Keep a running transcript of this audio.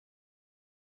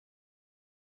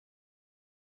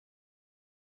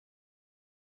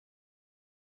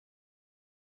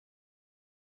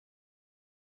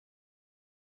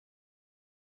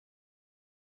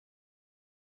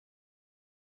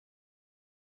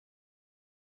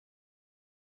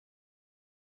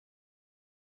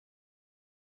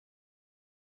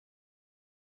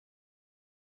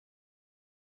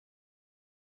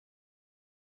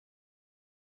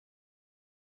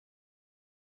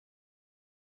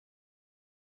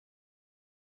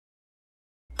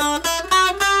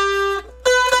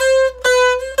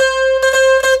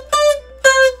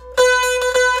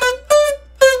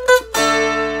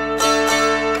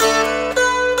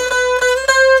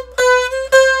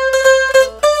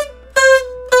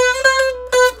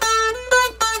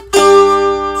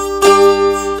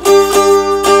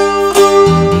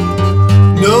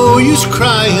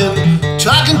Crying,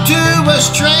 talking to a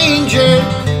stranger,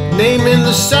 naming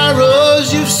the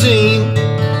sorrows you've seen.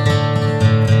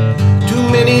 Too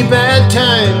many bad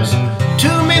times,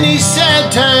 too many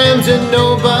sad times, and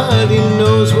nobody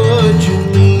knows what you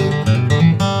mean.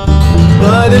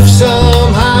 But if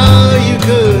somehow you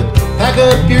could pack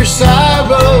up your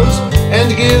sorrows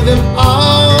and give them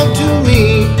all to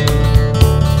me,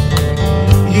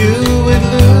 you would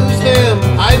lose them.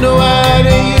 I know how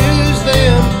to use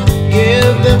them.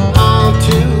 Give them all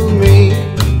to me.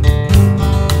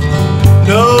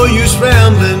 No use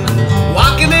rambling,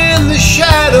 walking in the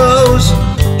shadows,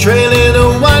 trailing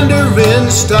a wandering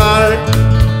star.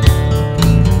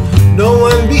 No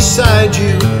one beside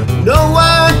you, no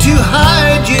one to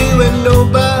hide you, and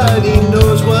nobody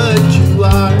knows what you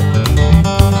are.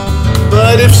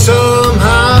 But if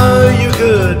somehow you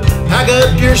could pack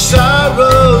up your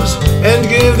sorrows and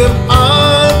give them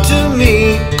all to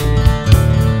me,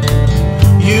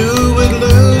 you would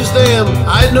lose them.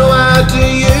 I know how to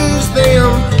use them.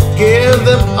 Give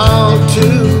them all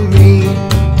to me.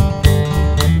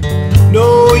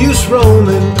 No use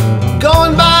roaming,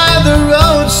 going by the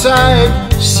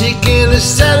roadside, seeking a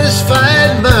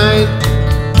satisfied mind.